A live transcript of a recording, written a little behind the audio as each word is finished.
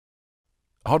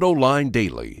AutoLine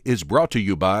Daily is brought to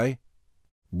you by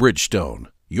Bridgestone,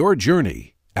 your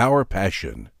journey, our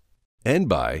passion, and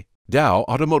by Dow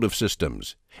Automotive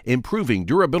Systems, improving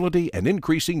durability and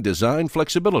increasing design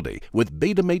flexibility with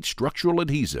Betamate structural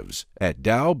adhesives at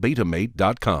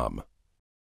dowbetamate.com.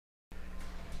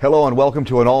 Hello and welcome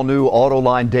to an all-new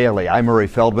AutoLine Daily. I'm Murray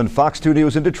Feldman, Fox 2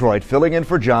 News in Detroit, filling in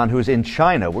for John, who's in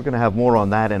China. We're going to have more on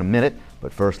that in a minute,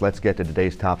 but first let's get to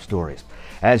today's top stories.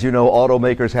 As you know,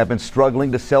 automakers have been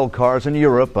struggling to sell cars in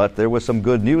Europe, but there was some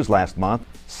good news last month.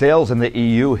 Sales in the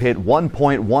EU hit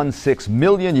 1.16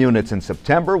 million units in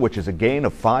September, which is a gain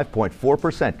of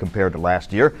 5.4% compared to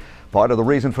last year. Part of the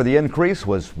reason for the increase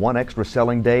was one extra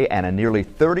selling day and a nearly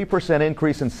 30%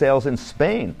 increase in sales in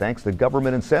Spain, thanks to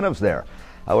government incentives there.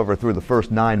 However, through the first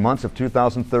 9 months of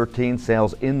 2013,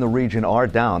 sales in the region are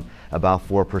down about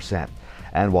 4%.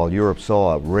 And while Europe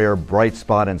saw a rare bright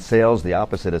spot in sales, the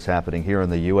opposite is happening here in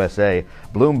the USA.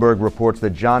 Bloomberg reports that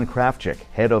John Krafcik,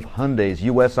 head of Hyundai's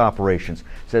U.S. operations,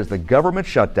 says the government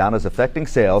shutdown is affecting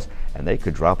sales and they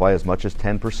could drop by as much as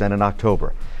 10% in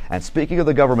October. And speaking of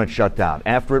the government shutdown,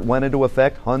 after it went into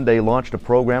effect, Hyundai launched a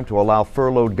program to allow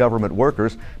furloughed government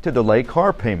workers to delay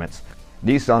car payments.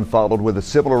 Nissan followed with a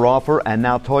similar offer, and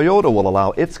now Toyota will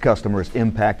allow its customers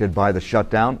impacted by the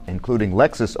shutdown, including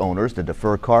Lexus owners, to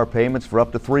defer car payments for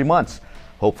up to 3 months.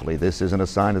 Hopefully this isn't a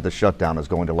sign that the shutdown is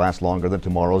going to last longer than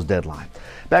tomorrow's deadline.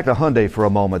 Back to Hyundai for a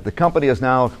moment. The company is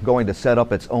now going to set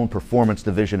up its own performance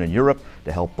division in Europe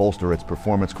to help bolster its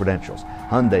performance credentials.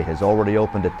 Hyundai has already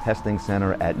opened a testing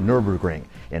center at Nürburgring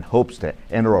in hopes to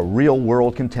enter a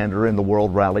real-world contender in the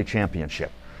World Rally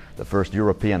Championship. The first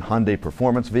European Hyundai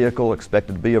performance vehicle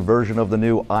expected to be a version of the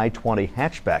new i20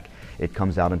 hatchback. It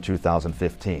comes out in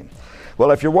 2015.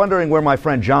 Well, if you're wondering where my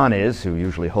friend John is, who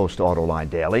usually hosts AutoLine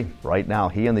Daily, right now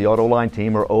he and the AutoLine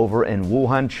team are over in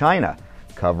Wuhan, China,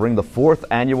 covering the 4th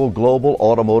annual Global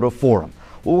Automotive Forum.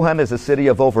 Wuhan is a city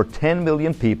of over 10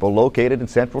 million people located in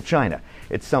central China.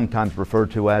 It's sometimes referred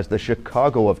to as the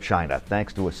Chicago of China,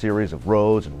 thanks to a series of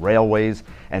roads and railways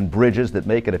and bridges that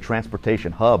make it a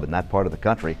transportation hub in that part of the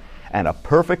country, and a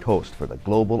perfect host for the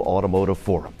Global Automotive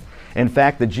Forum. In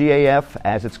fact, the GAF,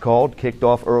 as it's called, kicked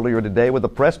off earlier today with a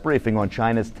press briefing on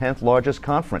China's 10th largest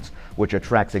conference, which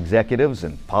attracts executives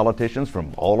and politicians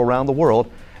from all around the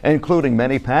world, including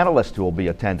many panelists who will be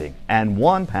attending. And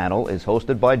one panel is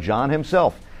hosted by John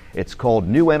himself. It's called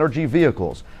New Energy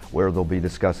Vehicles, where they'll be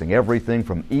discussing everything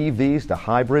from EVs to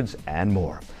hybrids and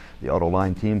more. The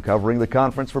AutoLine team covering the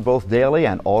conference for both Daily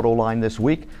and AutoLine this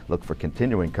week. Look for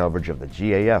continuing coverage of the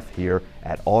GAF here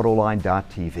at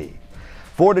autoline.tv.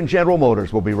 Ford and General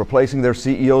Motors will be replacing their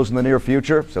CEOs in the near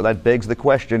future, so that begs the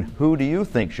question, who do you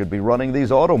think should be running these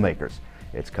automakers?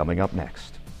 It's coming up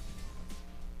next.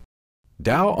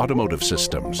 Dow Automotive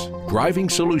Systems, driving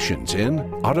solutions in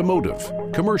automotive,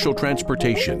 commercial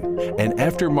transportation, and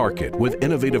aftermarket with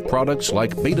innovative products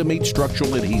like Betamate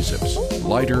structural adhesives.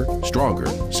 Lighter, stronger,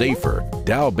 safer.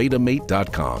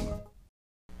 dowbetamate.com.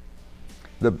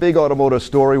 The big automotive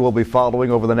story we'll be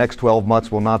following over the next 12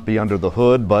 months will not be under the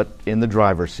hood, but in the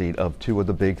driver's seat of two of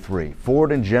the big three,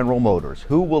 Ford and General Motors.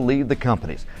 Who will lead the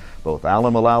companies? Both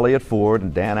Alan Mulally at Ford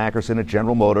and Dan Ackerson at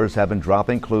General Motors have been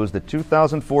dropping clues that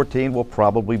 2014 will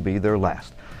probably be their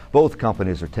last. Both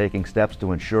companies are taking steps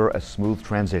to ensure a smooth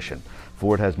transition.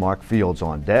 Ford has Mark Fields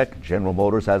on deck. General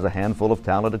Motors has a handful of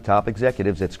talented top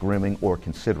executives it's grooming or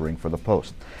considering for the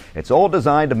post. It's all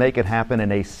designed to make it happen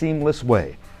in a seamless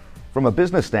way. From a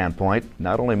business standpoint,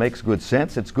 not only makes good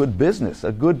sense, it's good business,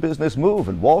 a good business move,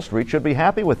 and Wall Street should be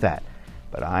happy with that.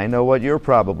 But I know what you're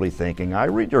probably thinking. I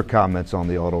read your comments on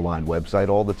the AutoLine website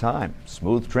all the time.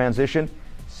 Smooth transition,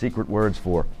 secret words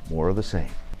for more of the same.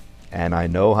 And I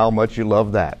know how much you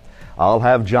love that. I'll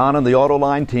have John and the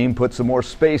AutoLine team put some more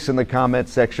space in the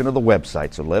comments section of the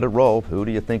website, so let it roll. Who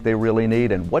do you think they really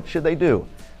need, and what should they do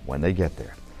when they get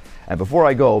there? And before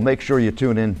I go, make sure you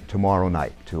tune in tomorrow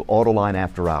night to AutoLine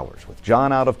After Hours. With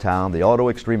John out of town, the auto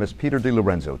extremist Peter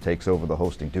DiLorenzo takes over the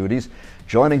hosting duties.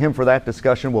 Joining him for that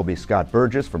discussion will be Scott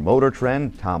Burgess from Motor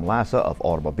Trend, Tom Lassa of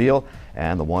Automobile,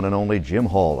 and the one and only Jim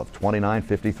Hall of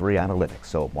 2953 Analytics.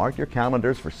 So mark your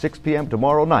calendars for 6 p.m.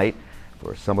 tomorrow night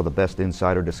for some of the best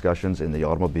insider discussions in the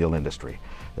automobile industry.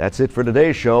 That's it for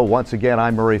today's show. Once again,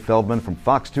 I'm Murray Feldman from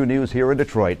Fox 2 News here in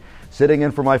Detroit, sitting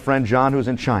in for my friend John, who's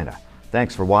in China.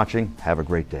 Thanks for watching. Have a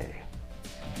great day.